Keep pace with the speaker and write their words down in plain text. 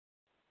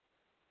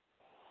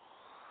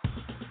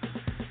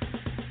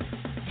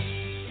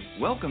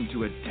Welcome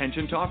to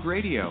Attention Talk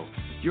Radio,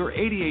 your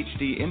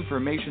ADHD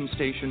information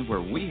station where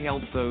we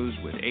help those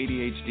with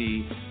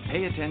ADHD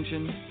pay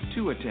attention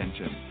to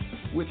attention.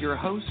 With your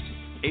host,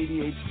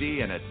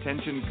 ADHD and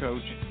attention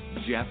coach,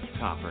 Jeff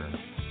Copper.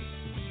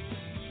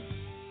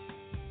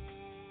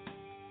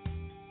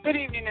 Good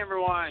evening,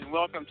 everyone.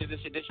 Welcome to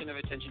this edition of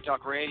Attention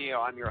Talk Radio.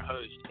 I'm your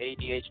host,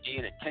 ADHD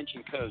and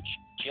attention coach,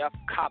 Jeff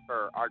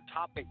Copper. Our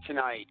topic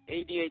tonight,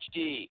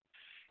 ADHD,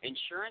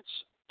 insurance,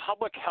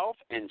 public health,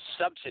 and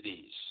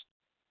subsidies.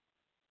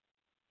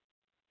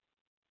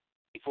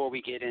 Before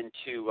we get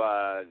into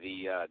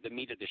the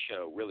meat of the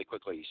show, really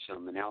quickly,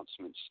 some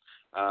announcements.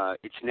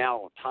 It's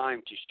now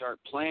time to start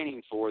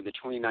planning for the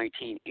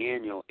 2019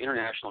 Annual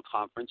International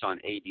Conference on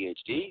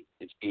ADHD.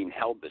 It's being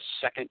held the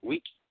second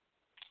week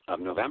of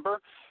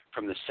November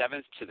from the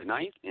 7th to the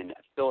 9th in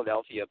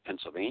Philadelphia,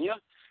 Pennsylvania.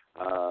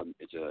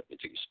 It's a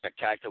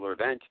spectacular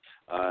event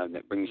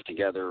that brings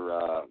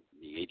together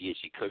the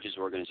ADHD Coaches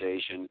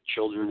Organization,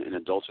 children and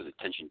adults with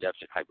attention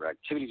deficit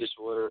hyperactivity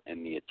disorder,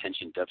 and the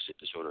Attention Deficit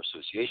Disorder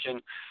Association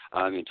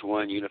into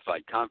one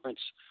unified conference.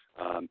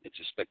 It's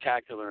a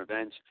spectacular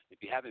event.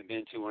 If you haven't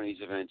been to one of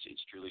these events,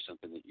 it's truly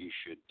something that you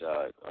should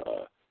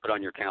put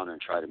on your calendar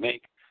and try to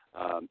make.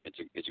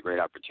 It's a great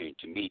opportunity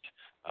to meet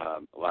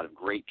a lot of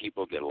great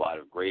people, get a lot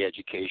of great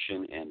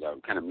education, and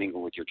kind of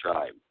mingle with your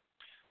tribe.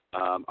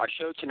 Our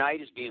show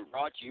tonight is being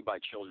brought to you by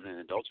children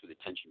and adults with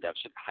attention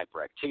deficit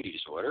hyperactivity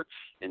disorder.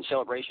 In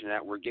celebration of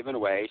that, we're giving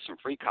away some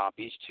free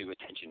copies to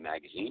Attention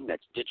Magazine.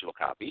 That's digital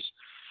copies.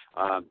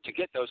 To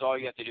get those, all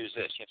you have to do is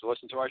this. You have to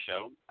listen to our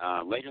show.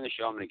 Later in the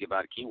show, I'm going to give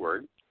out a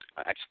keyword,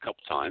 actually a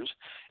couple times.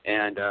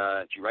 And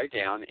if you write it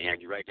down, and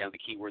you write down the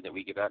keyword that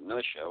we give out in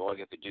another show, all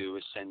you have to do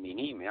is send me an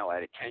email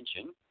at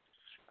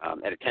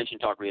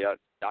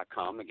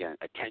attentiontalkradio.com. Again,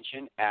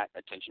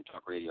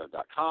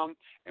 attention@attentiontalkradio.com,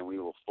 and we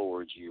will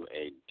forward you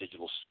a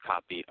digital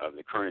copy of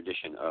the current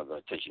edition of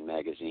Attention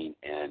Magazine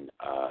and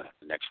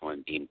the next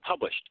one being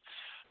published.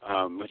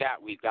 With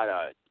that, we've got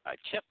a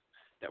tip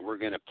that we're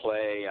going to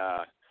play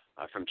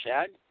from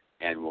Chad,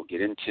 and we'll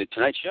get into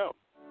tonight's show.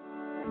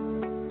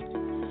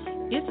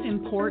 It's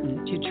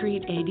important to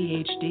treat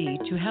ADHD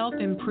to help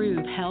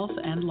improve health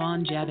and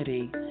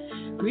longevity.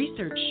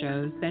 Research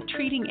shows that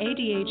treating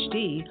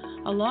ADHD,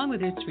 along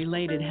with its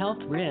related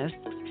health risks,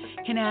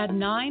 can add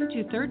 9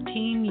 to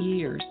 13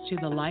 years to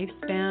the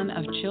lifespan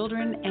of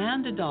children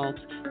and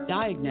adults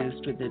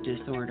diagnosed with the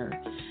disorder.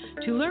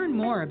 To learn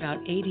more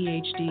about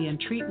ADHD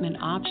and treatment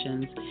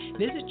options,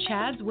 visit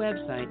Chad's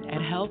website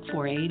at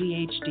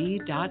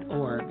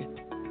helpforadhd.org.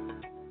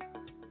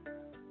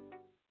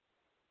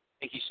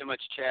 Thank you so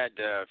much, Chad,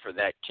 for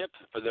that tip.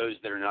 For those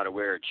that are not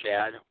aware,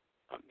 Chad,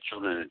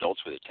 Children and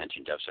Adults with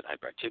Attention Deficit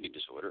Hyperactivity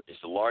Disorder, is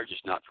the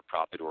largest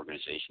not-for-profit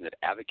organization that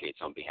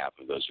advocates on behalf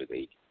of those with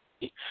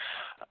ADHD.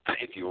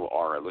 If you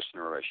are a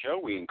listener of our show,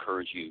 we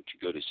encourage you to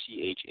go to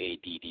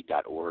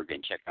chadd.org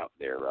and check out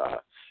their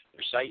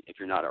site. If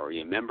you're not already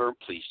a member,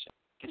 please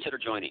consider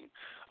joining.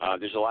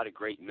 There's a lot of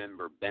great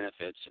member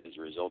benefits as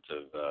a result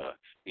of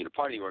being a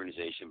part of the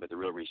organization, but the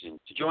real reason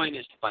to join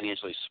is to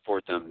financially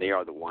support them. They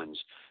are the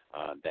ones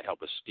that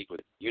help us speak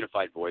with a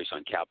unified voice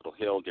on Capitol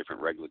Hill,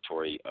 different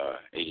regulatory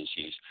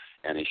agencies,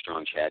 and a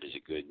strong Chad is a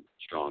good,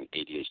 strong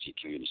ADHD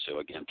community. So,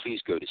 again, please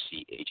go to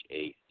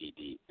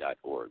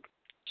chadd.org.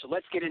 So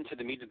let's get into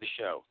the meat of the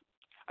show.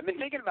 I've been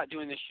thinking about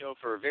doing this show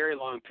for a very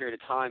long period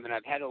of time, and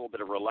I've had a little bit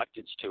of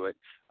reluctance to it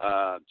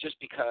just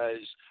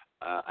because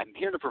I'm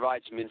here to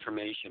provide some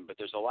information, but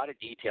there's a lot of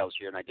details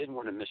here, and I didn't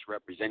want to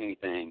misrepresent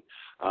anything.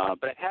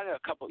 But I've had a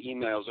couple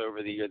emails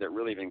over the year that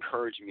really have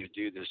encouraged me to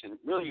do this, and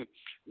really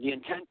the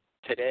intent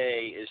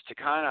today is to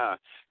kind of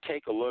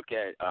take a look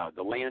at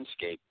the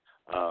landscape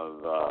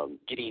of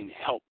getting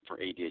help for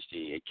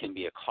ADHD. It can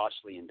be a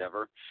costly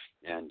endeavor,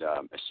 and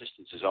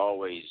assistance is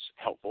always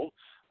helpful.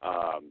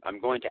 I'm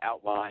going to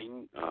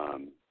outline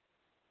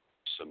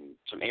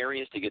some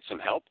areas to get some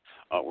help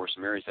or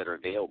some areas that are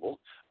available.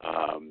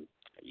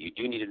 You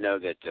do need to know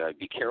that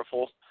be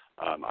careful.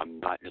 I'm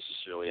not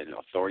necessarily an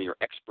authority or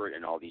expert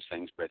in all these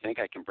things, but I think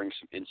I can bring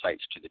some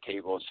insights to the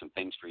table and some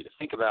things for you to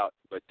think about.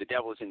 But the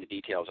devil is in the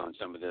details on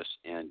some of this,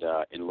 and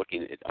in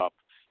looking it up,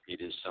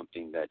 it is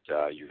something that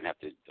you're going to have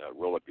to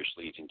roll up your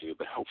sleeves and do.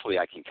 But hopefully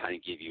I can kind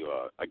of give you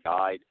a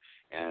guide,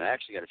 and I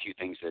actually got a few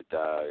things that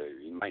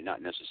you might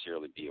not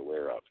necessarily be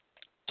aware of.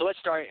 So we're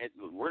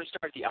going to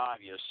start at the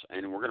obvious,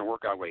 and we're going to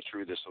work our way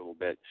through this a little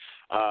bit.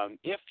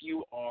 If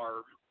you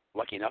are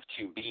lucky enough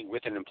to be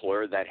with an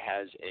employer that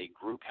has a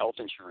group health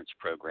insurance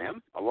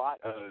program, a lot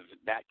of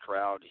that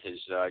crowd has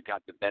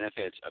got the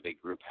benefits of a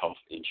group health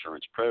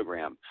insurance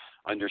program.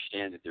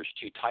 Understand that there's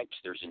two types.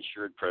 There's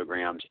insured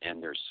programs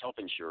and there's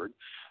self-insured.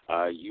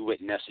 You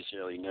wouldn't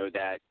necessarily know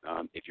that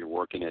if you're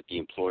working at the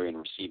employer and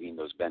receiving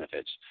those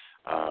benefits.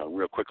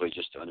 Real quickly,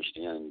 just to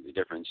understand the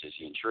difference, is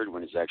the insured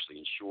one is actually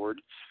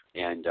insured,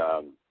 and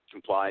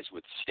complies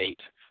with state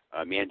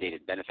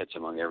mandated benefits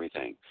among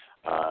everything.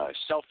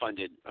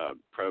 Self-funded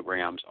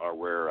programs are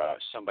where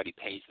somebody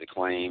pays the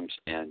claims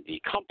and the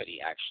company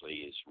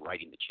actually is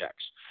writing the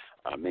checks.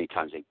 Many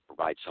times they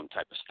provide some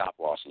type of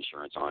stop-loss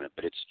insurance on it,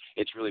 but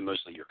it's really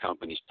mostly your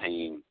company's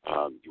paying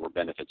your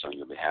benefits on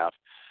your behalf.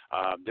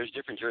 There's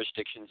different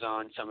jurisdictions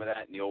on some of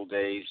that. In the old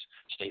days,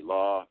 state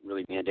law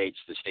really mandates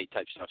the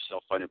state-type stuff.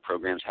 Self-funded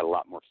programs had a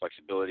lot more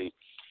flexibility.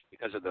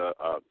 Because of the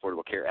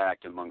Affordable Care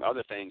Act, among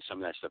other things, some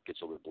of that stuff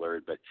gets a little bit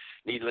blurred. But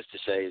needless to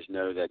say is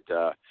know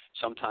that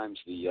sometimes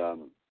the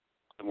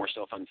more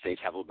self-funded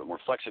states have a little bit more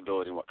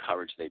flexibility in what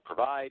coverage they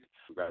provide,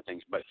 about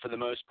things. But for the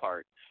most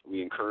part,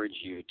 we encourage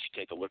you to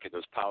take a look at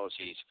those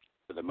policies.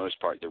 For the most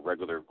part, the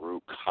regular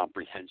group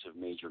comprehensive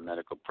major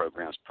medical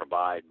programs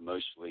provide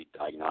mostly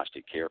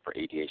diagnostic care for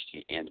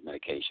ADHD and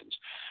medications.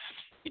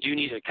 You do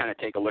need to kind of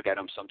take a look at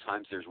them.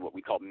 Sometimes there's what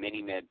we call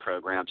mini-med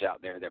programs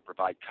out there that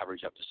provide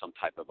coverage up to some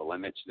type of a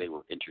limit. So they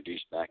were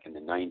introduced back in the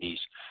 90s.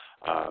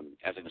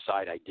 As an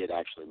aside, I did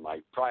actually,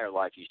 my prior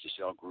life used to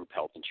sell group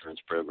health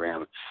insurance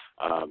program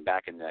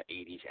back in the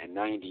 80s and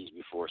 90s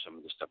before some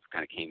of the stuff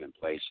kind of came in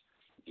place.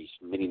 These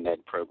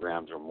mini-med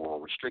programs or more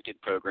restricted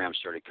programs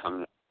started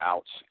coming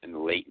out in the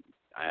late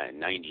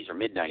 90s or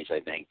mid-90s,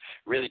 I think,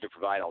 really to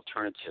provide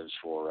alternatives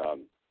for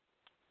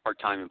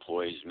part-time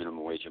employees,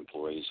 minimum wage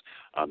employees,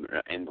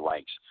 and the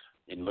likes.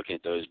 In looking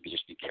at those,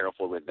 just be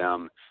careful with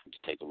them to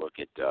take a look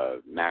at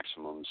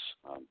maximums,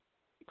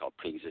 we call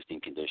pre-existing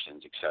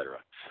conditions, et cetera.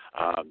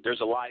 There's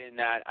a lot in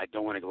that. I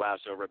don't want to gloss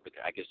over it, but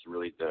I guess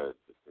really the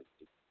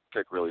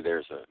trick really there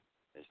is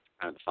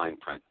kind of the fine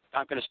print.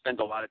 I'm not going to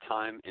spend a lot of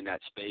time in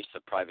that space, the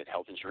private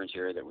health insurance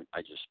area that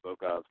I just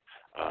spoke of,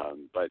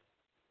 but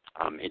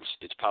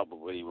it's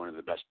probably one of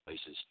the best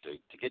places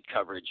to get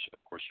coverage. Of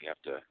course, you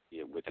have to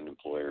be with an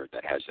employer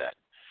that has that.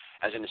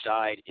 As an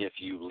aside, if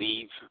you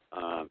leave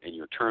and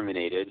you're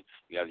terminated,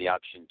 you have the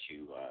option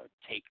to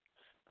take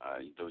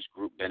those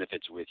group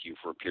benefits with you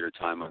for a period of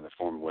time on the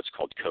form of what's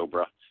called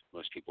COBRA.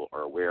 Most people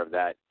are aware of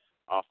that.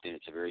 Often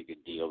it's a very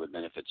good deal. The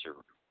benefits are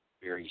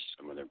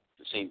some of the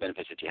same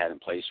benefits that you had in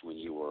place when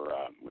you were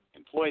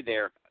employed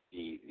there.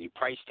 The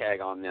price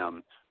tag on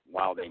them,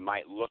 while they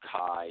might look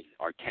high,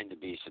 tend to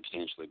be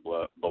substantially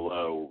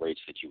below rates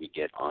that you would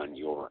get on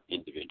your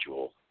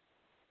individual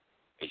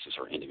basis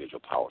or individual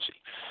policy,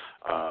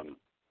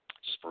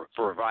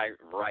 for a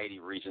variety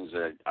of reasons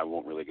that I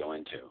won't really go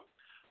into.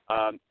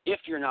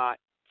 If you're not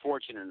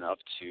fortunate enough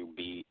to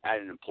be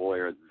at an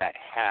employer that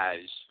has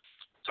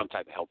some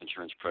type of health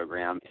insurance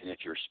program, and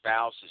if your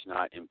spouse is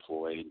not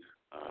employed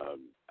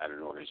at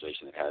an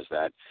organization that has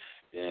that,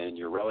 then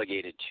you're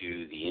relegated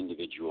to the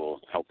individual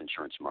health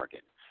insurance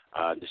market.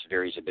 This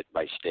varies a bit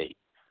by state.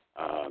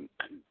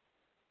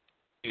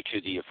 Due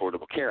to the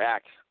Affordable Care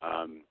Act,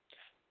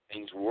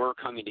 things were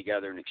coming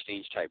together in an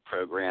exchange-type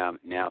program.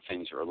 Now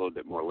things are a little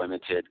bit more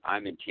limited.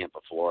 I'm in Tampa,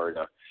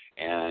 Florida,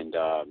 and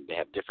they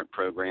have different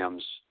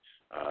programs.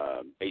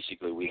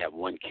 Basically, we have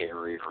one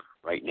carrier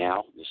right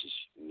now. This is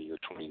in the year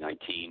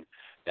 2019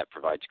 that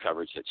provides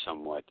coverage that's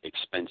somewhat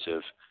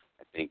expensive.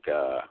 I think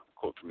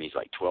quote for me is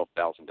like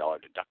 $12,000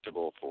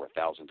 deductible for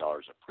 $1,000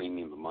 a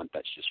premium a month.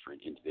 That's just for an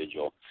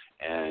individual,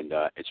 and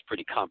it's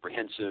pretty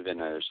comprehensive, and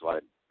there's a lot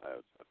of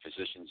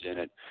physicians in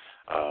it.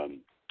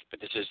 But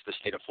this is the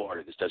state of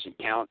Florida. This doesn't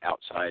count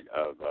outside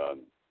of the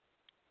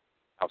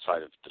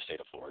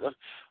state of Florida.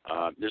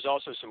 There's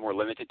also some more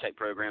limited type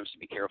programs to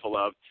be careful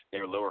of.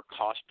 They're lower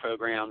cost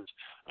programs,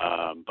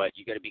 but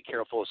you got to be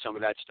careful of some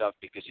of that stuff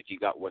because if you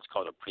got what's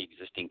called a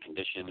pre-existing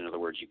condition, in other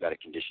words, you've got a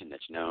condition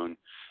that's known,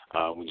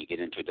 when you get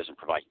into it, doesn't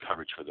provide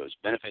coverage for those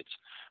benefits.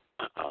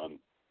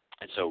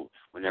 And so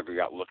whenever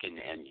you're out looking,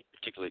 and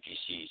particularly if you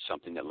see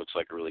something that looks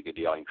like a really good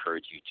deal, I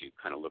encourage you to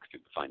kind of look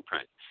through the fine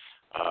print.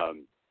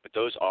 But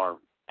those are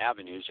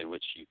avenues in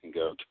which you can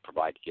go to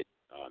get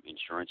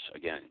insurance.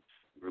 Again,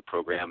 group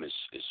program is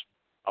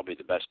probably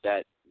the best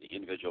bet. The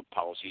individual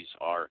policies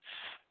are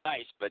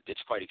nice, but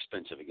it's quite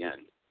expensive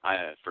again.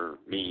 For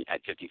me,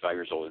 at 55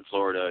 years old in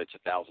Florida, it's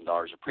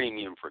 $1,000 a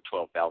premium for a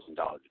 $12,000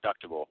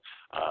 deductible.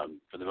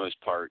 For the most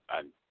part,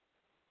 I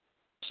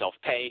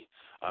self-pay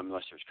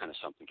unless there's kind of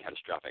something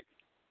catastrophic.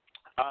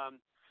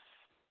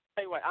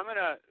 Anyway,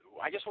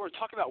 I guess we're going to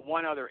talk about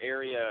one other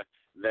area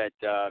that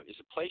is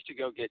a place to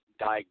go get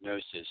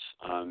diagnosis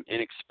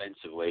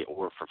inexpensively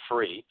or for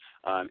free,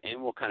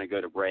 and we'll kind of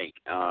go to break.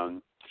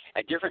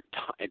 At different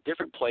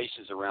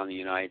places around the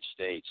United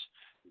States,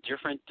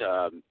 different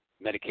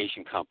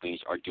medication companies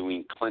are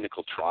doing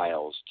clinical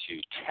trials to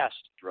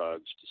test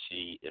drugs to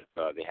see if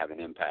they have an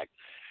impact.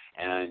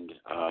 And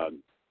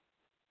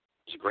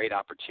it's a great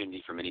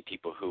opportunity for many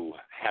people who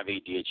have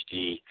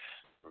ADHD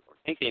or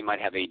think they might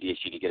have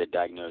ADHD to get a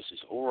diagnosis,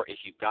 or if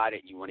you've got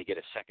it and you want to get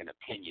a second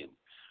opinion.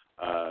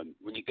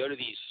 When you go to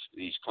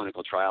these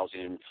clinical trials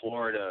in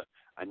Florida,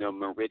 I know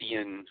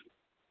Meridian,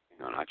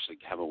 I actually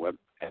have a web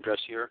address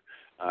here,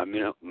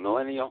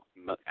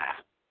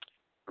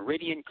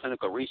 Meridian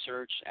Clinical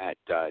Research at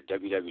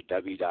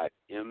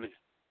www.mcrr.org.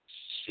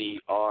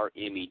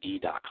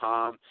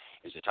 SUCRMED.com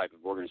is the type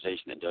of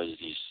organization that does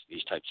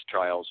these types of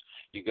trials.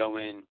 You go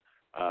in,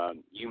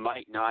 you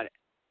might not,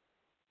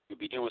 you'll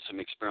be dealing with some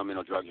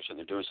experimental drugs or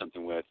something they're doing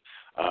something with,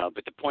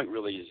 but the point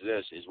really is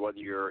this, is whether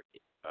you're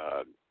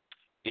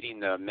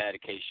getting the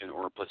medication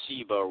or a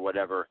placebo or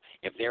whatever,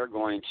 if they're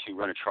going to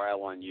run a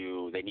trial on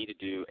you, they need to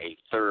do a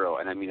thorough,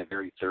 and I mean a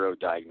very thorough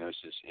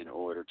diagnosis in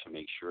order to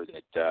make sure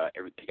that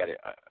they got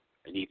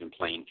an even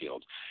playing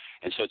field.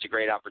 And so it's a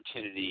great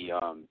opportunity.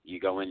 You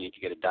go in, you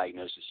get a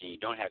diagnosis, and you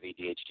don't have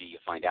ADHD, you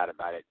find out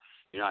about it.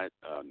 You're not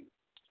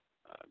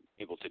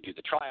able to do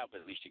the trial, but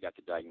at least you got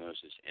the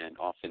diagnosis, and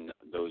often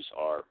those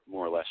are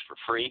more or less for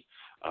free,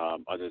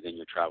 other than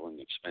your traveling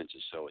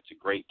expenses. So it's a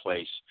great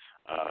place,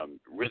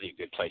 really a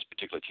good place,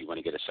 particularly if you want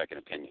to get a second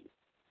opinion.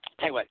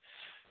 Tell you what,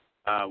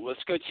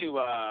 let's go to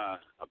a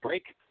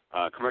break,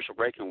 commercial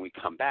break, and when we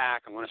come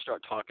back, I want to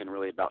start talking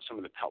really about some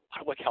of the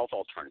public health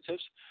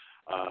alternatives.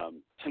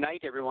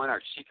 Tonight, everyone,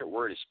 our secret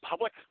word is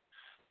public.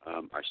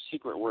 Our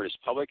secret word is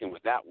public, and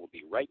with that, we'll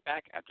be right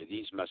back after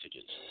these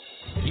messages.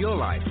 Your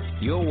life,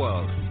 your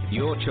world,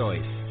 your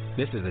choice.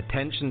 This is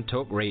Attention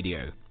Talk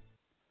Radio.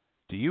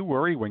 Do you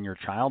worry when your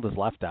child is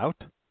left out?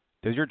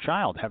 Does your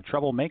child have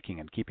trouble making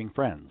and keeping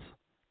friends?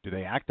 Do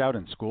they act out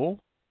in school?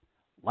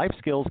 Life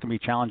skills can be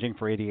challenging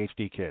for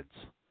ADHD kids.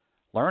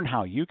 Learn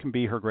how you can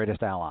be her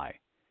greatest ally.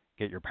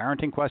 Get your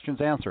parenting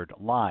questions answered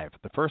live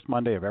the first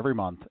Monday of every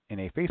month in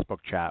a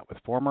Facebook chat with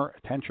former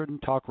Attention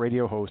Talk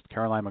Radio host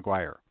Caroline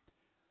McGuire.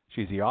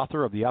 She's the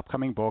author of the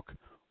upcoming book,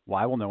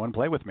 Why Will No One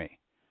Play With Me?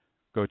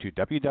 Go to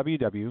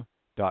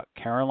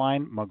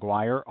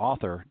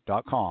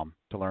www.carolinemcguireauthor.com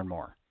to learn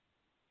more.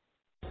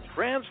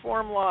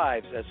 Transform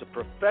lives as a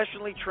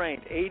professionally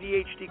trained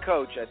ADHD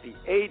coach at the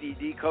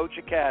ADD Coach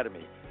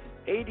Academy.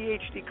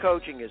 ADHD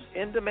coaching is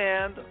in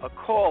demand, a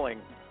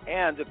calling,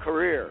 and a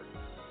career.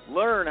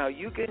 Learn how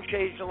you can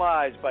change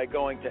lives by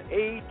going to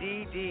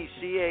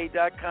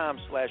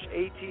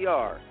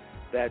addca.com/ATR.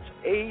 That's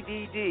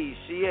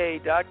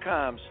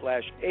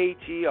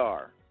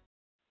addca.com/ATR.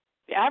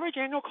 The average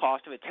annual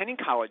cost of attending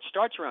college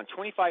starts around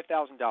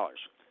 $25,000.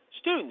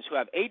 Students who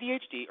have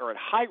ADHD are at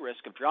high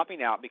risk of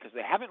dropping out because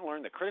they haven't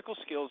learned the critical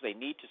skills they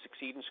need to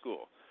succeed in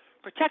school.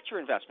 Protect your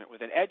investment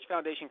with an Edge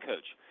Foundation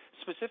coach,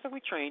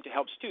 specifically trained to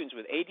help students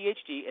with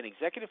ADHD and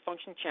executive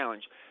function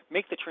challenge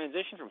make the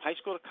transition from high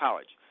school to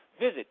college.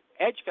 Visit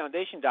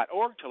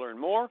edgefoundation.org to learn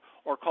more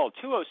or call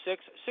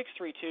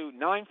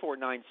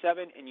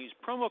 206-632-9497 and use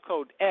promo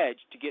code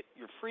EDGE to get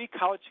your free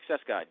college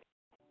success guide.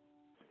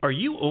 Are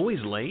you always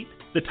late?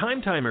 The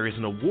Time Timer is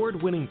an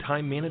award-winning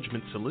time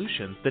management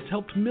solution that's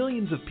helped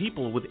millions of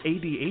people with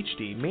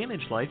ADHD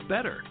manage life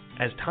better.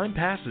 As time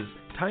passes,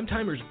 Time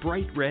Timer's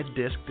bright red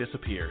disc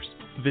disappears.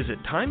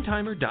 Visit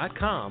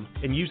timetimer.com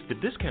and use the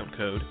discount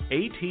code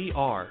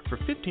ATR for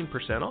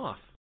 15% off.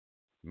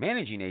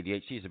 Managing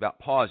ADHD is about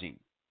pausing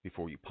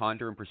before you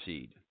ponder and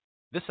proceed.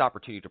 This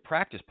opportunity to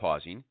practice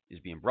pausing is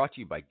being brought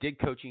to you by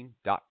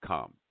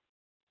gigcoaching.com.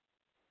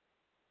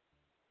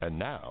 And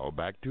now,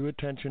 back to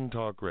Attention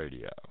Talk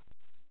Radio.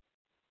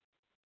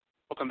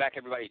 Welcome back,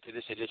 everybody, to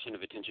this edition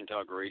of Attention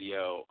Talk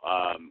Radio.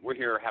 We're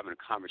here having a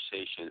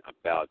conversation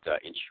about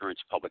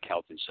insurance, public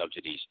health, and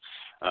subsidies,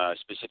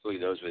 specifically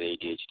those with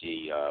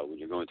ADHD. When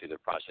you're going through the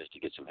process to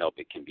get some help,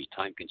 it can be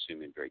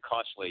time-consuming, very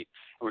costly.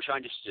 And we're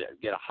trying just to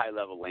get a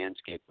high-level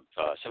landscape of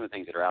some of the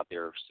things that are out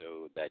there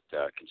so that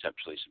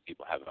conceptually some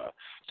people have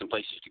some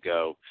places to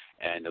go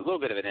and a little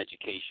bit of an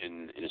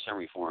education in a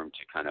summary form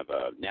to kind of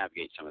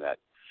navigate some of that.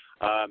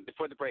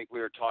 Before the break, we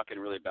were talking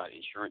really about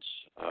insurance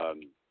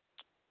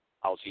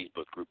policies,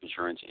 both group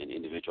insurance and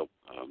individual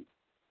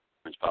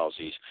insurance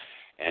policies,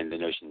 and the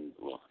notion,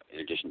 well,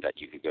 in addition to that,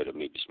 you could go to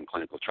maybe some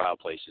clinical trial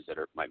places that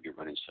might be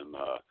running some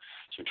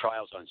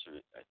trials on some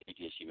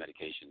ADHD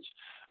medications.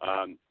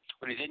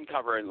 What I didn't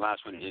cover in the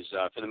last one is,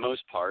 for the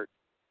most part,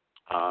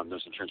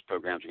 those insurance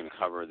programs are going to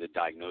cover the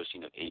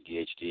diagnosing of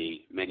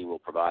ADHD. Many will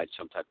provide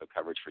some type of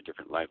coverage for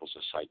different levels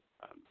of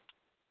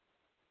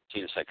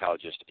seeing a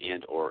psychologist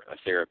and or a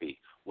therapy.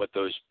 What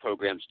those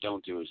programs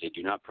don't do is they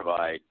do not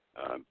provide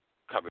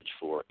coverage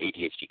for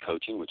ADHD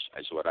coaching, which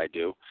is what I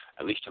do.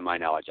 At least to my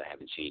knowledge, I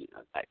haven't seen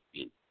that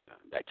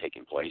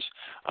taking place.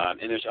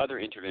 And there's other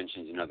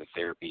interventions and other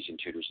therapies and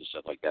tutors and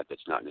stuff like that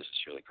that's not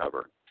necessarily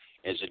covered.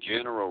 As a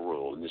general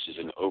rule, and this is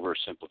an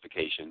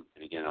oversimplification,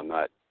 and again, I'm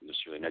not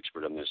necessarily an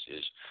expert on this,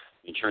 is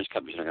insurance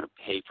companies are not going to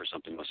pay for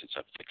something unless it's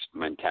a fixed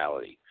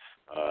mentality.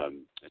 A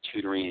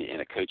tutoring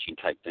and a coaching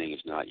type thing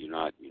is not, you're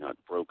not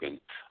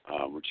broken.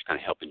 We're just kind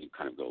of helping you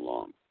kind of go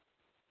along.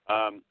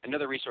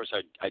 Another resource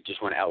I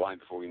just want to outline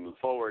before we move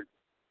forward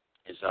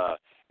is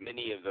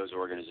many of those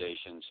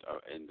organizations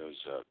and those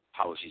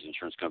policies,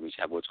 insurance companies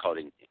have what's called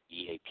an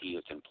EAP,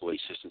 it's an Employee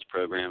Assistance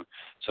Program.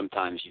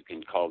 Sometimes you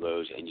can call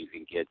those and you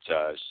can get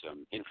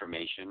some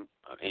information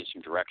and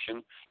some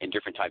direction in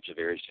different types of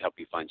areas to help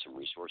you find some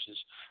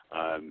resources.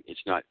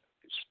 It's not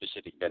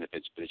specific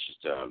benefits, but it's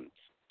just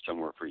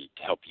somewhere for you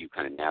to help you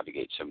kind of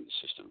navigate some of the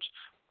systems.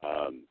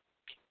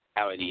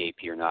 How an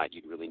EAP or not,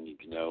 you'd really need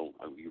to know.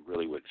 You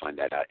really would find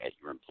that out at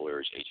your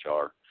employer's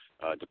HR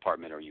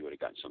department, or you would have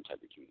gotten some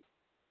type of community.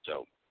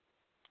 So,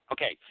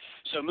 okay,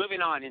 so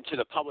moving on into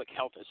the public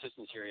health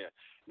assistance area.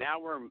 Now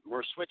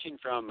we're switching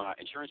from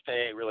insurance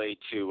pay really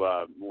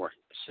to more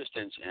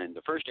assistance, and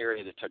the first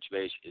area to touch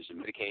base is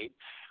Medicaid,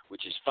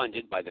 which is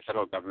funded by the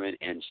federal government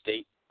and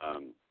state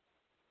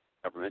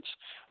governments.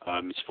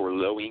 It's for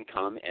low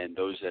income and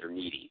those that are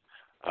needy.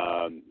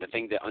 The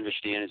thing to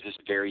understand is this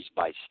varies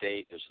by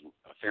state. There's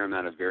a fair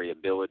amount of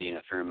variability and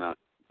a fair amount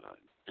of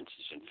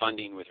in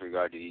funding with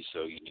regard to these,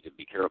 so you need to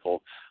be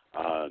careful.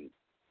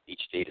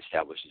 Each state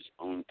establishes its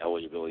own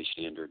eligibility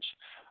standards,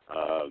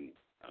 et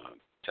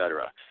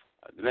cetera.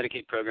 The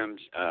Medicaid programs,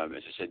 as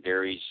I said,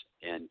 varies.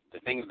 And the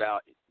thing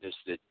about this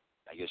that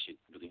I guess you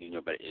really need to know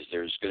about is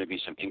there's going to be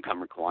some income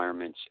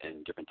requirements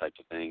and different types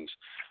of things.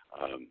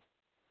 A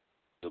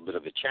little bit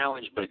of a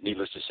challenge, but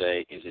needless to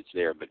say is it's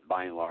there. But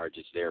by and large,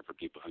 it's there for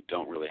people who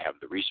don't really have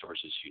the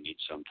resources who need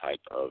some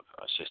type of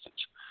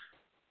assistance.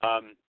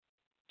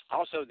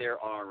 Also, there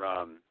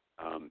are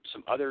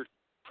some other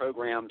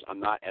programs I'm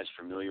not as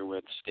familiar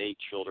with. State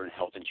Children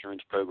Health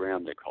Insurance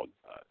Program. They're called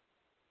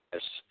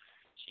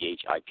SCHIP,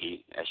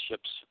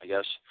 SCHIPs, I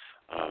guess,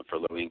 for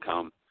low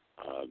income.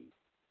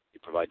 They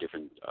provide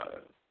different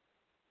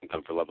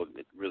income for level.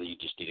 Really, you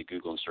just need to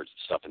Google and search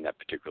stuff in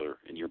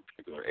your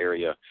particular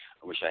area.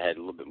 I wish I had a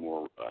little bit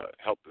more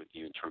help with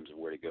you in terms of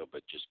where to go,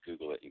 but just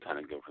Google it and kind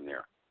of go from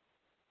there.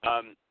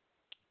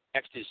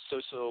 Next is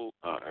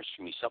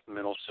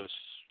supplemental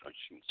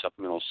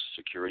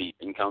security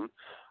income.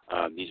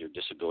 These are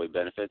disability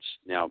benefits.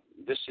 Now,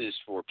 this is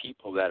for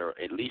people that are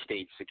at least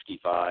age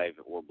 65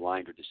 or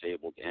blind or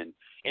disabled. And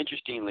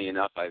interestingly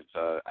enough, I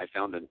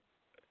found an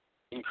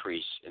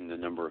increase in the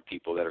number of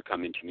people that are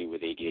coming to me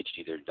with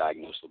ADHD. They're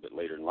diagnosed a little bit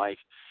later in life.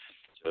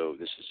 So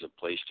this is a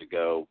place to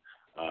go.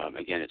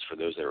 Again, it's for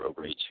those that are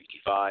over age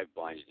 65,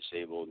 blind and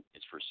disabled.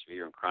 It's for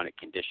severe and chronic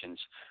conditions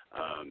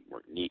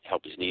where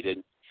help is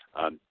needed.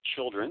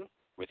 Children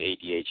with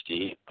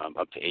ADHD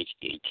up to age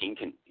 18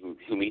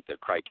 who meet the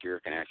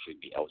criteria can actually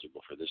be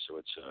eligible for this. So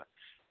it's an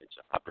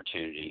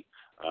opportunity.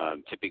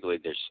 Typically,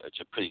 it's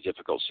a pretty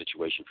difficult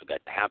situation for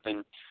that to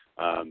happen.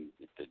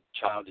 If the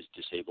child is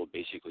disabled,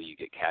 basically you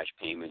get cash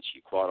payments.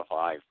 You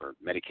qualify for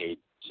Medicaid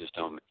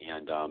system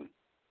and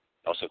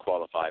also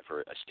qualify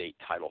for a state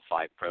Title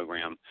V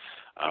program,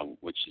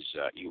 which is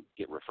you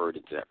get referred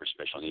into that for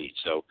special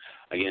needs. So,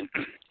 again,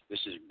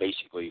 this is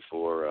basically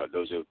for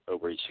those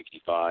over age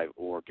 65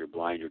 or if you're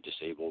blind or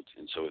disabled.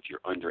 And so if you're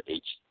under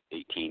age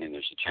 18 and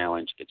there's a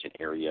challenge, it's an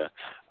area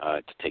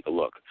to take a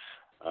look.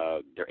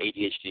 Their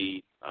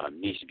ADHD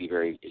needs to be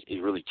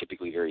is really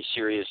typically very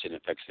serious and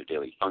affects their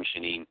daily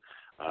functioning.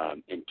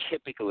 And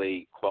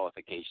typically,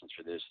 qualifications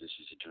for this is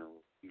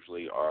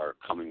usually are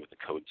coming with a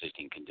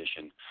coexisting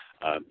condition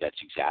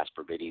that's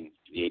exacerbating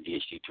the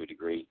ADHD to a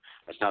degree.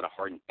 That's not a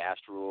hard and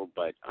fast rule,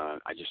 but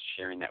I'm just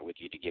sharing that with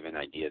you to give an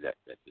idea that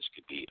this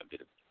could be a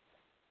bit of.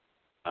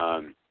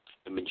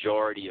 The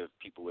majority of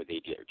people with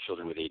ADHD, or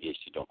children with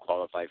ADHD, don't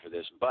qualify for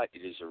this, but it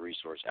is a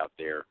resource out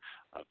there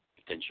of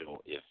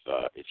potential if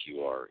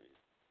you are in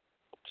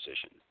a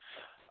position.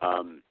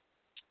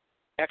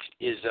 Next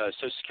is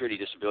Social Security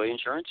Disability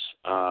Insurance.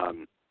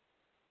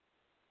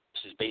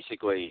 This is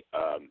basically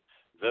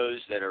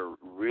those that are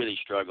really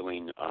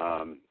struggling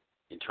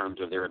in terms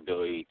of their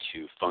ability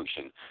to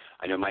function.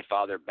 I know my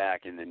father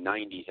back in the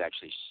 90s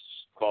actually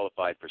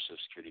qualified for Social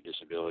Security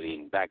Disability,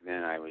 and back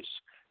then I was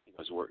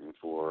working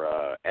for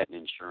Aetna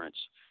Insurance,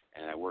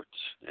 and I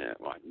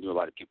knew a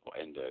lot of people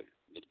in the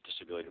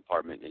disability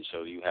department, and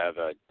so you have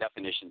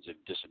definitions of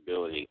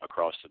disability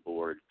across the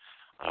board.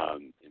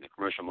 In the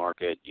commercial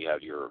market,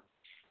 you're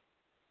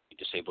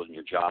disabled in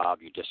your job,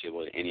 you're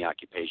disabled in any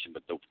occupation,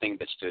 but the thing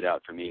that stood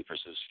out for me for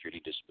Social Security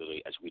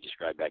Disability, as we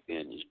described back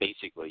then, is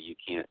basically you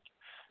can't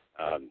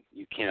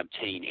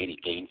obtain any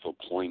gainful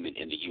employment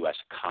in the U.S.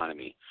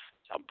 economy.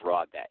 That's how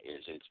broad that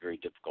is, and it's very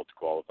difficult to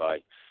qualify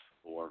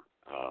for.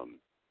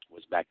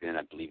 Was back then,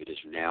 I believe it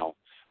is now,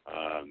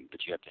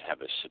 but you have to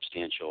have a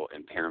substantial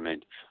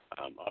impairment.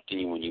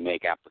 Often when you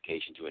make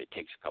application to it, it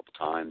takes a couple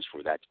times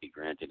for that to be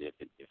granted, if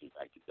in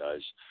fact it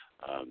does.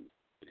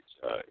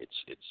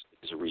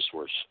 It's a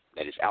resource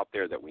that is out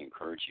there that we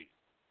encourage you to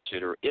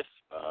consider if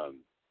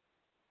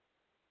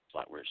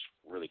it's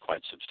really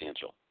quite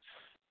substantial.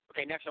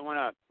 Okay, next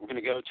we're going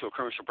to go to a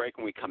commercial break.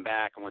 When we come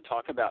back, I want to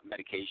talk about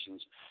medications.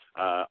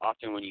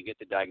 Often when you get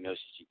the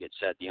diagnosis, you get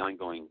set. The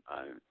ongoing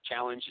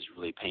challenge is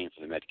really paying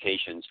for the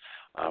medications.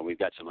 We've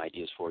got some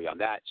ideas for you on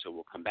that, so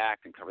we'll come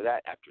back and cover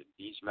that after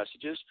these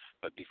messages.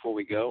 But before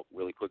we go,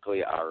 really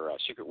quickly, our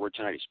secret word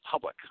tonight is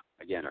public.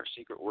 Again, our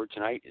secret word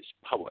tonight is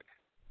public.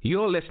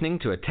 You're listening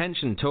to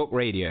Attention Talk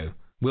Radio.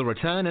 We'll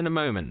return in a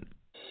moment.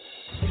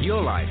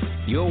 Your life,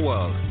 your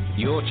world,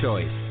 your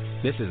choice.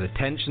 This is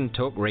Attention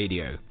Talk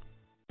Radio.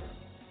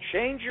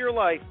 Change your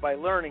life by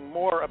learning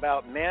more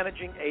about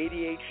managing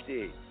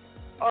ADHD.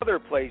 Other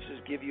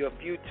places give you a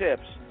few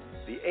tips.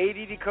 The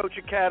ADD Coach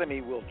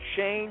Academy will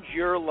change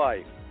your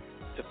life.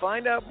 To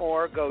find out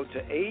more, go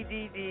to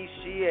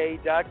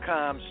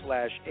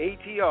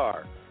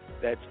addca.com/ATR.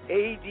 That's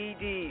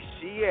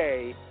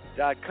addca.com/ATR.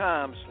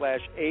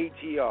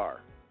 TimeTimer.com/ATR.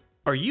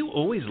 Are you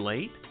always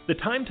late? The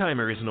Time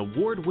Timer is an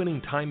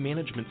award-winning time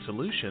management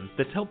solution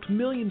that's helped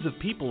millions of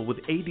people with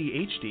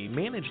ADHD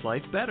manage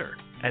life better.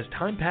 As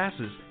time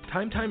passes,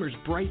 Time Timer's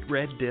bright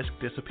red disc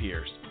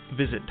disappears.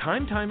 Visit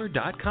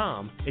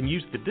TimeTimer.com and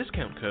use the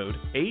discount code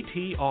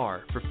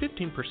ATR for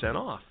 15%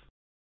 off.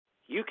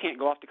 You can't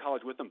go off to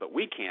college with them, but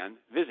we can.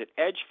 Visit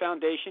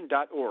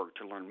edgefoundation.org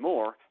to learn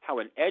more how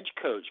an EDGE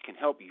coach can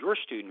help your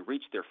student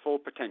reach their full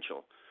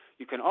potential.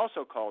 You can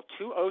also call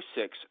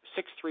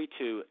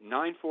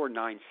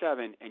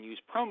 206-632-9497 and use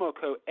promo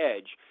code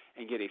EDGE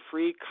and get a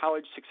free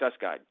college success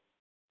guide.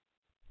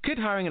 Could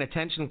hiring an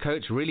attention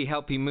coach really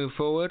help you move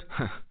forward?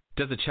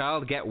 Does a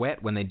child get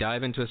wet when they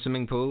dive into a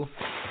swimming pool?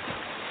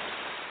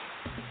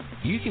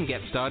 You can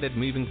get started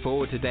moving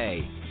forward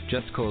today.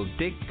 Just call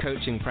Dig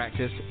Coaching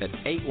Practice at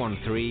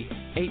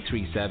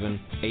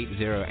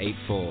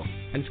 813-837-8084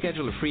 and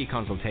schedule a free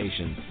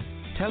consultation.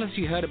 Tell us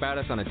you heard about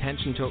us on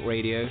Attention Talk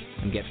Radio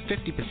and get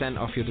 50%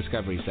 off your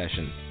discovery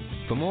session.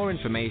 For more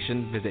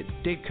information, visit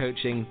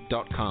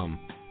digcoaching.com.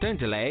 Don't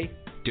delay,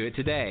 do it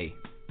today.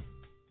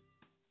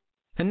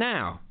 And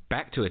now,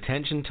 back to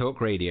Attention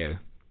Talk Radio.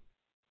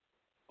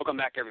 Welcome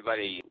back,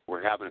 everybody.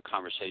 We're having a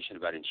conversation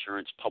about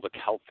insurance, public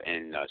health,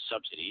 and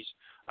subsidies.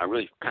 I'm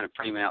really kind of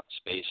framing out the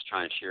space,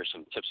 trying to share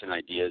some tips and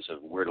ideas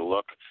of where to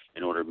look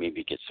in order to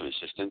maybe get some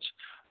assistance.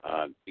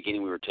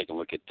 Beginning, we were taking a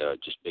look at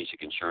just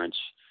basic insurance.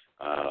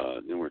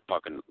 Then we're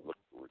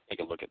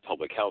taking a look at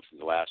public health in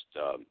the last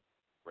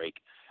break.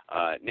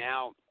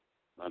 Now,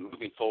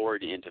 moving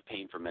forward into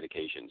paying for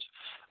medications.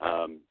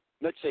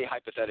 Let's say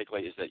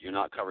hypothetically is that you're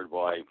not covered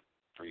by,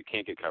 or you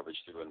can't get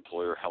coverage through an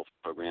employer health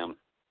program,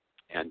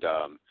 and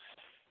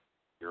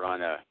you're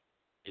on a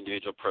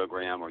individual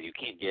program, or you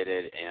can't get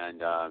it,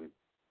 and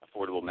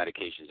affordable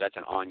medications. That's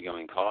an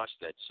ongoing cost.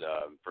 That's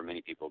for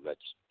many people. That's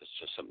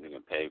just something they're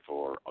going to pay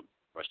for the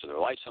rest of their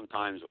life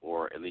sometimes,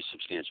 or at least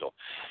substantial.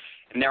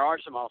 And there are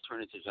some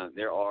alternatives.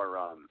 There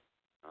are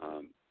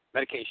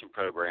medication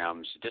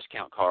programs,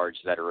 discount cards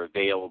that are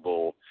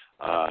available.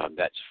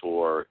 That's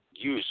for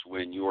use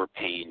when you're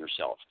paying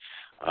yourself.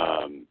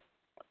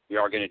 We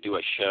are going to do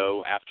a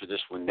show after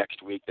this one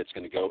next week that's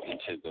going to go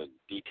into the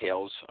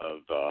details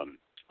of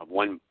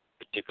one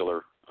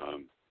particular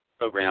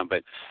program.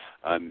 But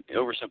in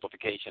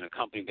oversimplification, a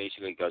company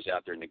basically goes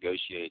out there and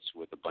negotiates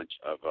with a bunch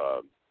of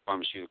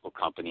pharmaceutical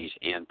companies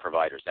and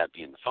providers, that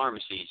being the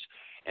pharmacies,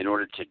 in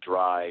order to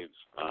drive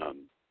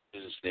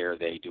business there.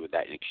 They do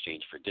that in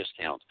exchange for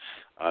discount.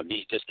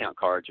 These discount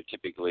cards are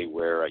typically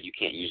where you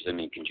can't use them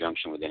in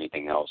conjunction with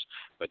anything else,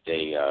 but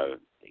they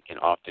can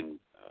often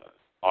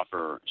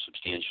offer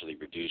substantially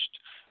reduced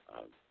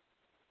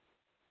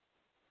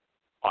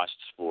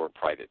costs for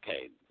private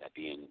pay, that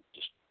being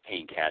just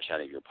paying cash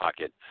out of your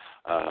pocket.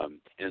 And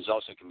it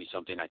also can be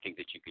something I think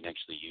that you can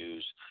actually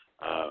use.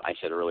 I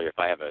said earlier, if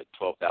I have a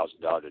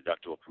 $12,000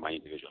 deductible for my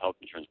individual health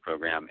insurance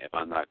program, if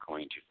I'm not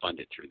going to fund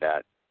it through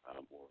that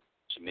or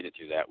submit it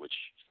through that,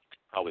 which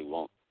probably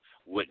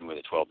wouldn't with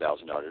a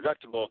 $12,000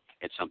 deductible,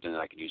 it's something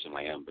that I can use on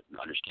my own, but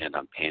understand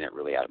I'm paying it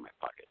really out of my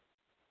pocket.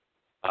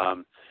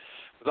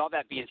 With all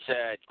that being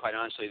said, quite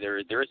honestly, there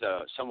is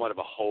a somewhat of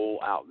a hole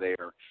out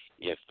there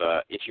if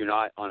you're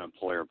not on an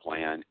employer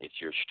plan, if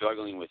you're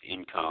struggling with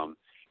income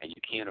and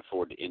you can't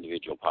afford the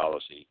individual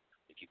policy.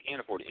 If you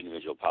can't afford an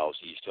individual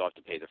policy, you still have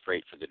to pay the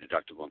freight for the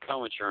deductible and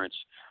co-insurance,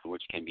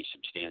 which can be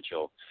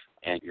substantial,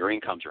 and your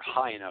incomes are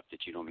high enough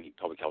that you don't meet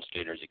public health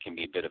standards. It can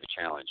be a bit of a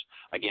challenge.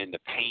 Again, the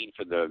paying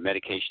for the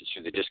medications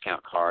through the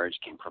discount cards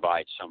can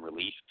provide some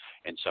relief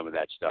and some of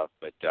that stuff,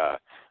 but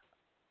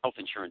health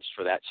insurance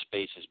for that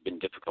space has been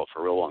difficult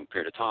for a real long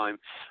period of time.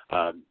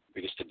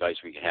 Biggest advice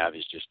we can have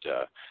is just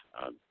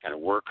kind of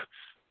work,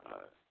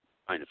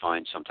 trying to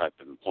find some type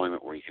of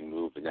employment where you can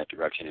move in that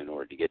direction in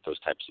order to get those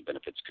types of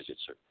benefits, because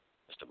it's the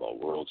best of all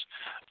worlds.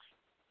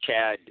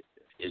 Chad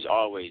is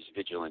always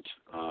vigilant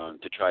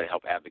to try to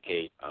help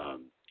advocate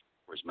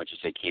for as much as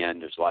they can.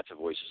 There's lots of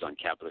voices on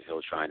Capitol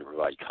Hill trying to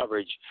provide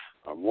coverage,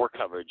 more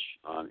coverage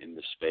in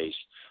this space.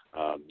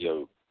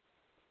 The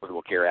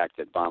Affordable Care Act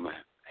that Obama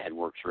had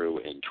worked through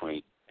in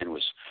 20 and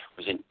was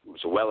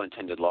a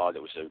well-intended law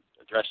that was to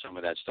address some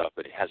of that stuff,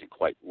 but it hasn't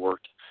quite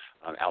worked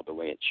out the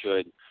way it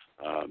should.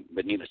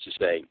 But needless to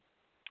say,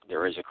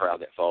 there is a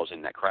crowd that falls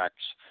in that cracks.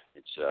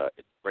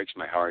 It breaks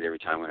my heart every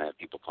time when I have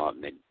people call up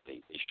and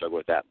they struggle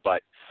with that.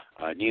 But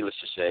needless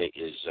to say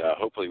is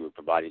hopefully we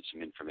provided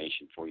some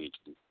information for you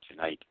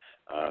tonight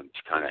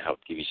to kind of help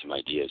give you some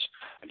ideas.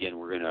 Again,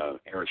 we're going to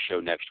air a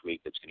show next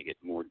week that's going to get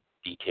more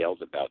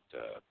detailed about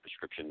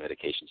prescription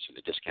medications through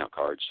the discount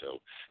card, so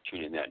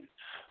tune in then.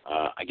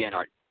 Again,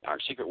 our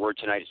secret word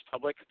tonight is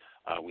public.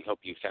 We hope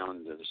you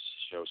found this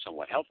show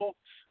somewhat helpful.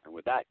 And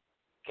with that,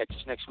 catch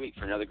us next week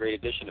for another great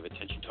edition of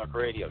Attention Talk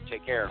Radio.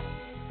 Take care.